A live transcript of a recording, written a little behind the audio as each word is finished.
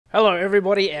Hello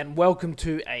everybody and welcome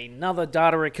to another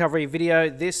data recovery video.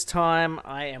 This time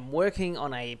I am working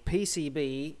on a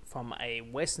PCB from a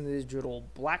Western Digital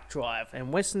black drive,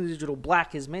 and Western Digital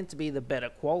black is meant to be the better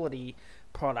quality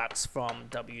products from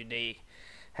WD.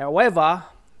 However,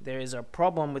 there is a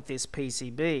problem with this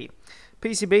PCB.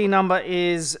 PCB number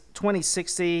is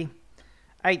 2060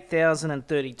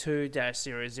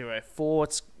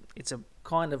 8032-004. It's a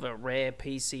kind of a rare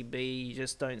PCB. You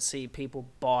just don't see people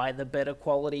buy the better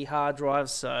quality hard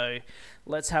drives, so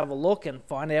let's have a look and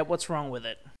find out what's wrong with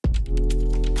it.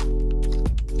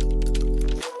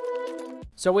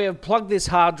 So we have plugged this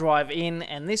hard drive in,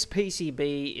 and this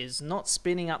PCB is not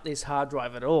spinning up this hard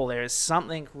drive at all. There is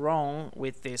something wrong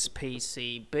with this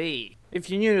PCB. If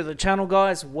you're new to the channel,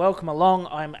 guys, welcome along.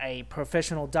 I'm a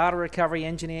professional data recovery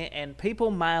engineer, and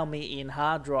people mail me in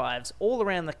hard drives all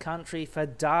around the country for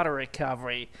data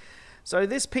recovery. So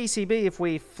this PCB, if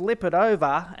we flip it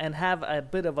over and have a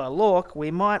bit of a look, we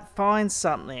might find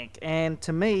something. And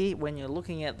to me, when you're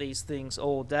looking at these things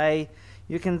all day,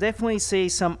 you can definitely see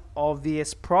some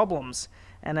obvious problems.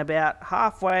 And about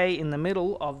halfway in the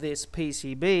middle of this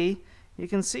PCB, you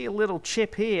can see a little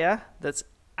chip here that's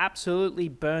absolutely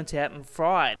burnt out and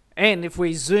fried. And if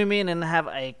we zoom in and have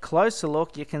a closer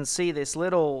look, you can see this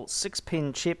little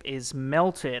 6-pin chip is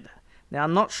melted. Now,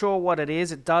 I'm not sure what it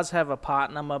is. It does have a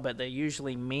part number, but they're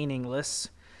usually meaningless.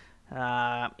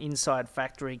 Inside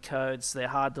factory codes, they're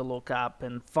hard to look up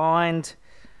and find.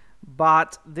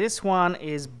 But this one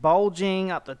is bulging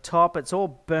up the top. It's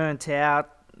all burnt out.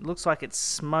 It looks like it's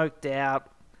smoked out.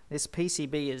 This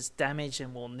PCB is damaged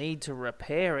and we'll need to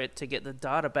repair it to get the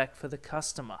data back for the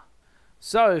customer.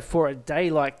 So for a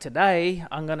day like today,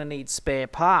 I'm going to need spare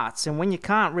parts. And when you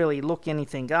can't really look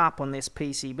anything up on this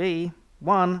PCB,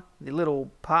 one, the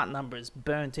little part number is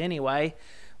burnt anyway.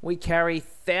 We carry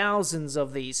thousands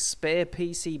of these spare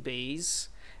PCBs.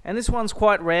 And this one's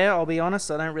quite rare, I'll be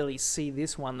honest. I don't really see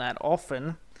this one that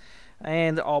often.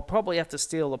 And I'll probably have to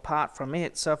steal the part from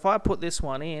it. So if I put this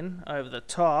one in over the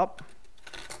top,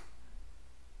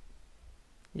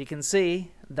 you can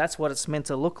see that's what it's meant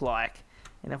to look like.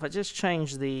 And if I just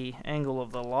change the angle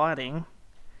of the lighting,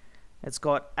 it's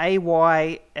got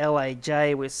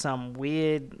AYLAJ with some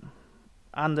weird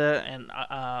under and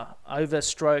over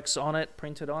strokes on it,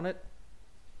 printed on it.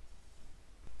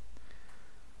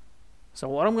 So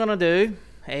what I'm going to do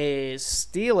is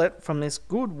steal it from this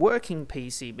good working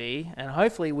PCB, and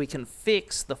hopefully we can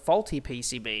fix the faulty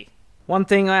PCB. One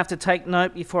thing I have to take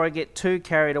note before I get too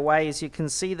carried away is you can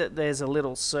see that there's a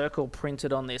little circle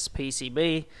printed on this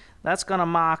PCB. That's going to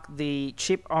mark the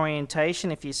chip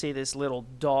orientation. If you see this little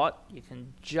dot, you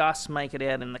can just make it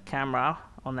out in the camera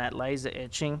on that laser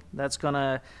etching. That's going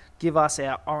to give us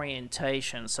our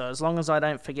orientation. So as long as I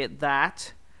don't forget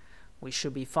that, we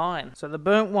should be fine. So the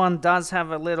burnt one does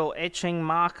have a little etching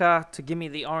marker to give me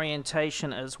the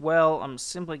orientation as well. I'm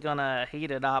simply going to heat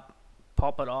it up,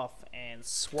 pop it off, and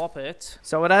swap it.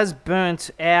 So it has burnt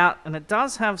out, and it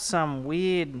does have some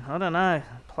weird, I don't know,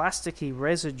 plasticky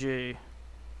residue.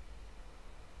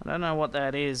 I don't know what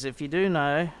that is. If you do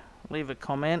know, leave a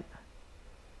comment.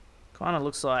 Kind of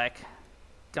looks like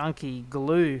gunky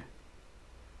glue.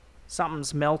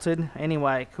 Something's melted.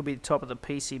 Anyway, could be the top of the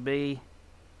PCB.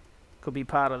 Could be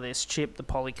part of this chip, the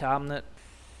polycarbonate.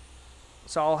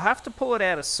 So I'll have to pull it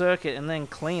out of circuit and then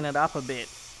clean it up a bit.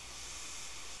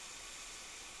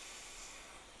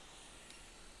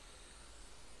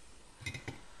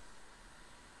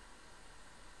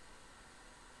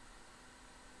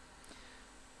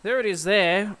 There it is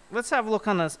there. Let's have a look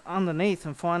underneath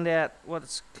and find out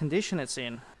what condition it's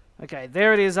in. Okay,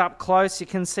 there it is up close. You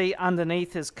can see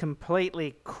underneath is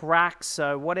completely cracked,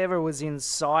 so whatever was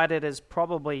inside it has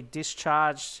probably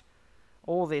discharged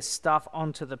all this stuff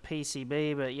onto the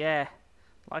PCB, but yeah,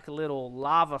 like a little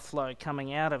lava flow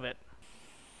coming out of it.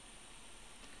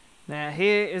 Now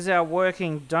here is our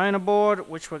working donor board,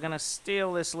 which we're going to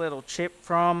steal this little chip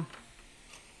from.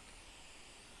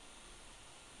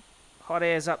 Hot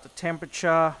air's up to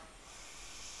temperature.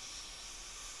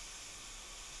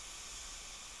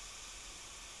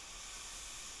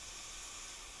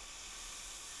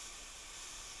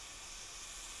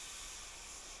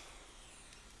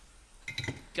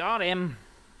 Got him.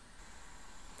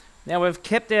 Now we've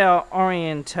kept our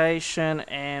orientation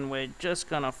and we're just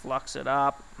going to flux it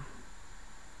up.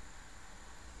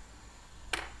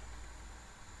 Just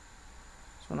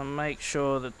want to make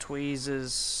sure the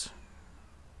tweezers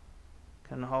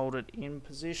can hold it in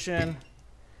position.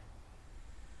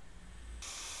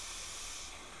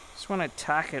 Just want to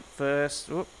tack it first.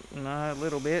 Oop, no, a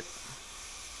little bit.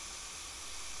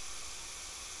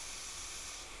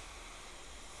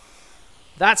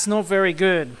 That's not very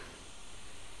good.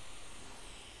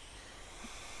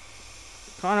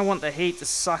 Kind of want the heat to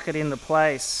suck it into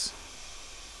place.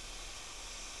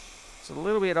 It's a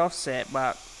little bit offset,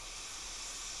 but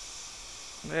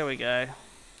there we go.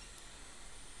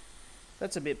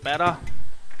 That's a bit better.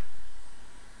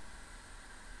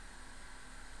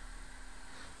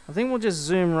 I think we'll just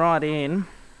zoom right in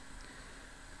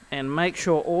and make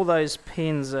sure all those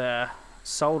pins are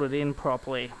soldered in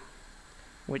properly,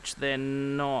 which they're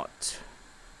not.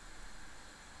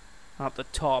 Up the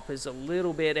top is a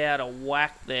little bit out of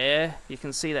whack there. You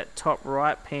can see that top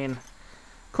right pin.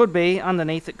 Could be,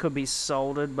 underneath it could be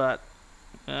soldered, but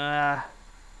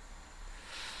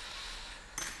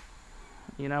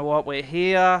you know what, we're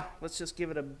here. Let's just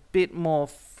give it a bit more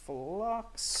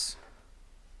flux.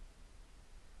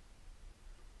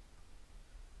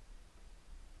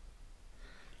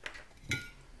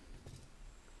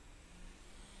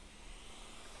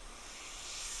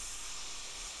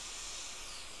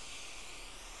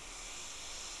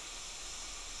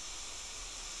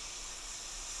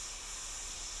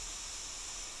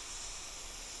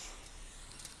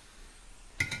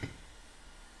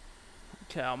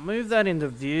 Okay, I'll move that into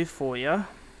view for you.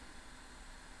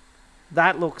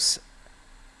 That looks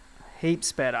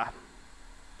heaps better.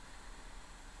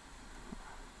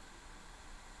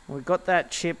 We've got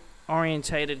that chip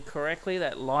orientated correctly.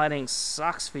 That lighting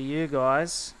sucks for you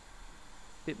guys.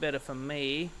 Bit better for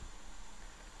me.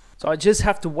 So I just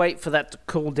have to wait for that to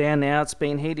cool down now. It's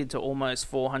been heated to almost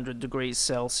 400 degrees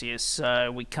Celsius,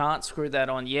 so we can't screw that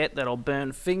on yet. That'll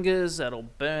burn fingers, that'll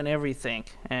burn everything,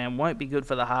 and won't be good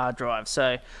for the hard drive.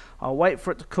 So I'll wait for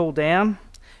it to cool down,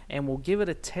 and we'll give it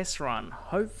a test run.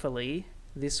 Hopefully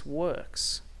this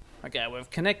works. Okay, we've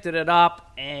connected it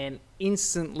up, and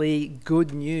instantly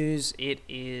good news. It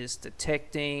is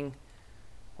detecting.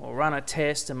 We'll run a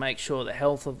test to make sure the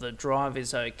health of the drive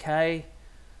is okay.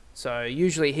 So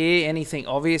usually here, anything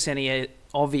obvious, any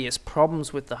obvious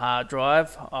problems with the hard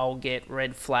drive, I'll get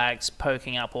red flags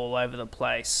poking up all over the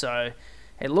place. So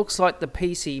it looks like the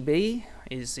PCB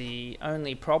is the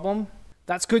only problem.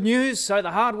 That's good news. So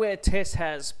the hardware test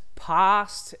has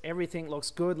passed. Everything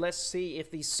looks good. Let's see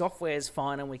if the software is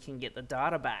fine and we can get the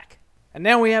data back. And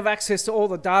now we have access to all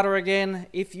the data again.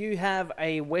 If you have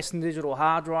a Western Digital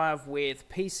hard drive with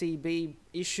PCB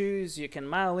issues, you can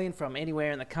mail in from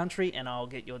anywhere in the country and I'll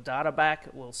get your data back.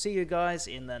 We'll see you guys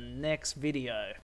in the next video.